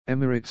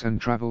Emirates and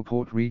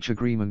Travelport reach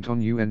agreement on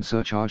UN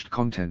surcharged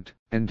content,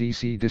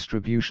 NDC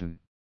distribution.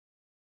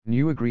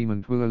 New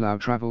agreement will allow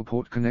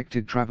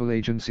Travelport-connected travel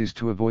agencies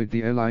to avoid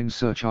the airline's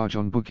surcharge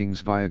on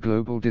bookings via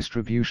Global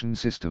Distribution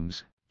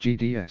Systems,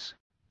 GDS,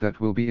 that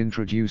will be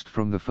introduced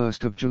from the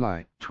 1st of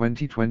July,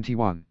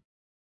 2021.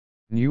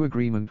 New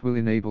agreement will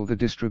enable the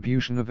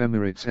distribution of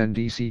Emirates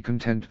NDC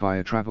content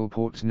via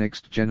Travelport's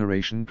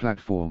next-generation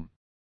platform.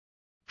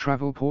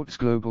 Travelport's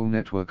global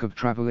network of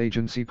travel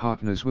agency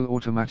partners will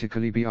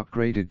automatically be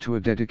upgraded to a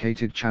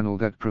dedicated channel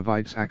that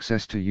provides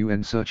access to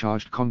UN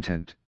surcharged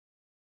content.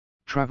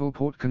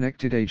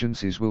 Travelport-connected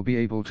agencies will be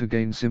able to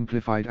gain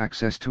simplified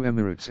access to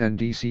Emirates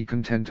NDC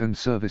content and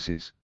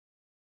services.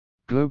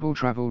 Global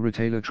travel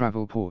retailer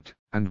Travelport,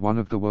 and one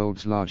of the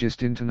world's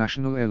largest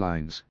international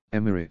airlines,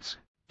 Emirates,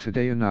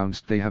 today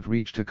announced they have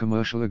reached a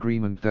commercial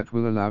agreement that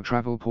will allow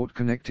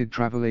Travelport-connected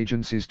travel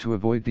agencies to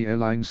avoid the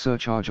airline's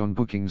surcharge on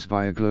bookings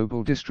via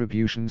Global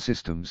Distribution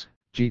Systems,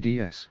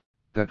 GDS,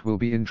 that will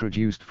be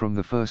introduced from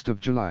the 1st of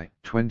July,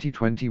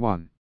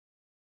 2021.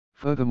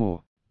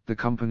 Furthermore, the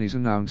companies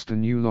announced a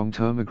new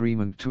long-term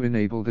agreement to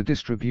enable the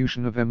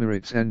distribution of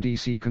Emirates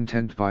NDC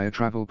content via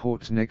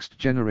Travelport's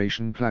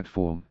next-generation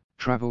platform,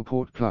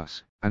 Travelport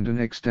Plus, and an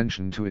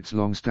extension to its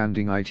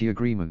long-standing IT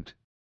agreement.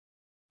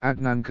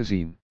 Adnan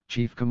Kazim,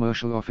 Chief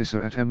Commercial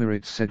Officer at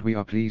Emirates, said, "We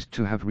are pleased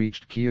to have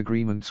reached key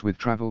agreements with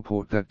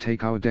Travelport that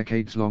take our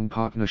decades-long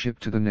partnership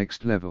to the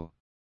next level."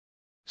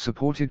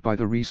 Supported by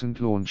the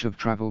recent launch of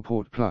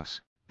Travelport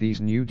Plus,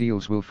 these new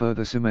deals will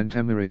further cement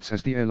Emirates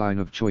as the airline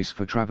of choice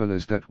for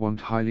travelers that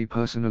want highly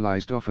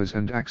personalized offers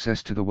and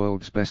access to the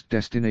world's best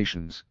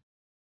destinations.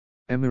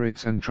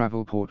 Emirates and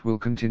Travelport will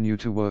continue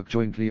to work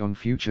jointly on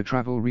future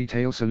travel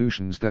retail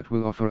solutions that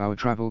will offer our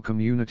travel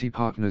community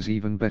partners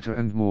even better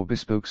and more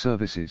bespoke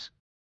services.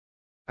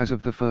 As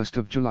of the 1st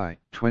of July,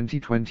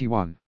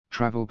 2021,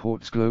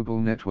 Travelport's global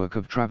network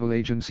of travel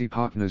agency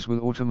partners will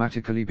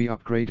automatically be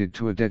upgraded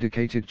to a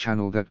dedicated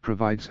channel that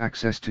provides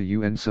access to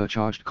UN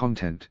surcharged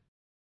content.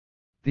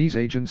 These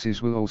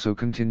agencies will also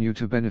continue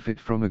to benefit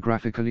from a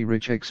graphically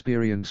rich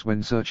experience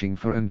when searching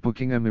for and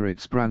booking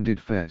Emirates branded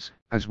fares,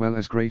 as well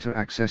as greater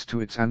access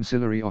to its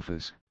ancillary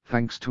offers,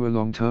 thanks to a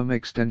long-term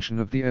extension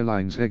of the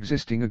airline's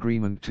existing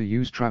agreement to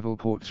use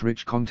Travelport's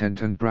rich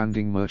content and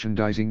branding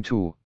merchandising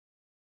tool.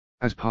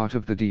 As part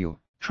of the deal,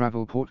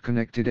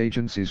 Travelport-connected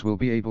agencies will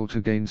be able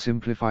to gain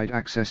simplified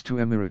access to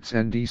Emirates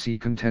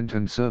NDC content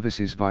and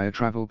services via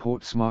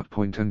Travelport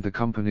SmartPoint and the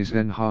company's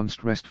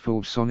enhanced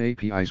RESTful SON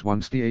APIs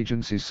once the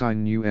agencies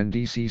sign new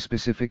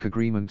NDC-specific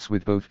agreements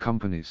with both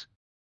companies.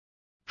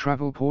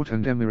 Travelport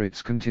and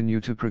Emirates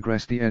continue to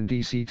progress the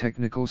NDC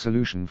technical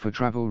solution for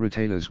travel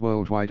retailers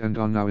worldwide and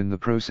are now in the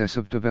process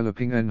of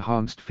developing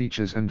enhanced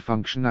features and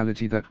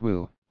functionality that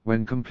will,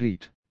 when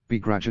complete, be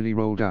gradually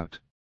rolled out.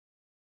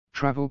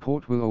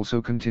 Travelport will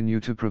also continue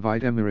to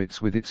provide Emirates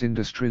with its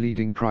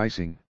industry-leading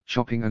pricing,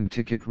 shopping and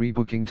ticket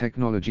rebooking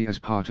technology as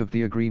part of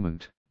the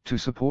agreement, to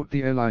support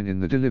the airline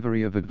in the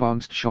delivery of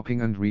advanced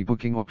shopping and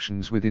rebooking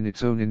options within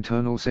its own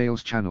internal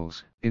sales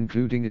channels,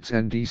 including its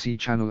NDC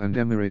channel and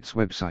Emirates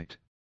website.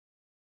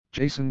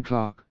 Jason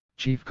Clark,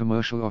 Chief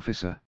Commercial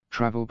Officer,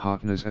 Travel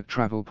Partners at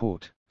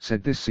Travelport,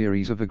 said this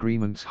series of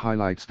agreements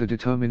highlights the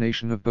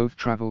determination of both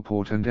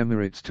Travelport and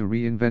Emirates to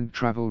reinvent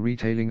travel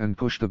retailing and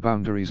push the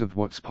boundaries of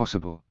what's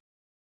possible.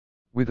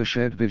 With a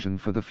shared vision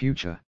for the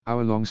future,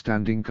 our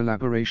long-standing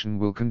collaboration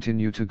will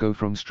continue to go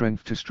from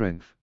strength to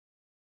strength.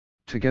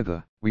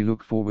 Together, we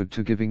look forward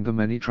to giving the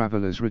many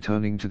travelers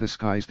returning to the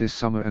skies this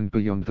summer and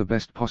beyond the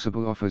best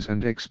possible offers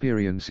and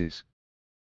experiences.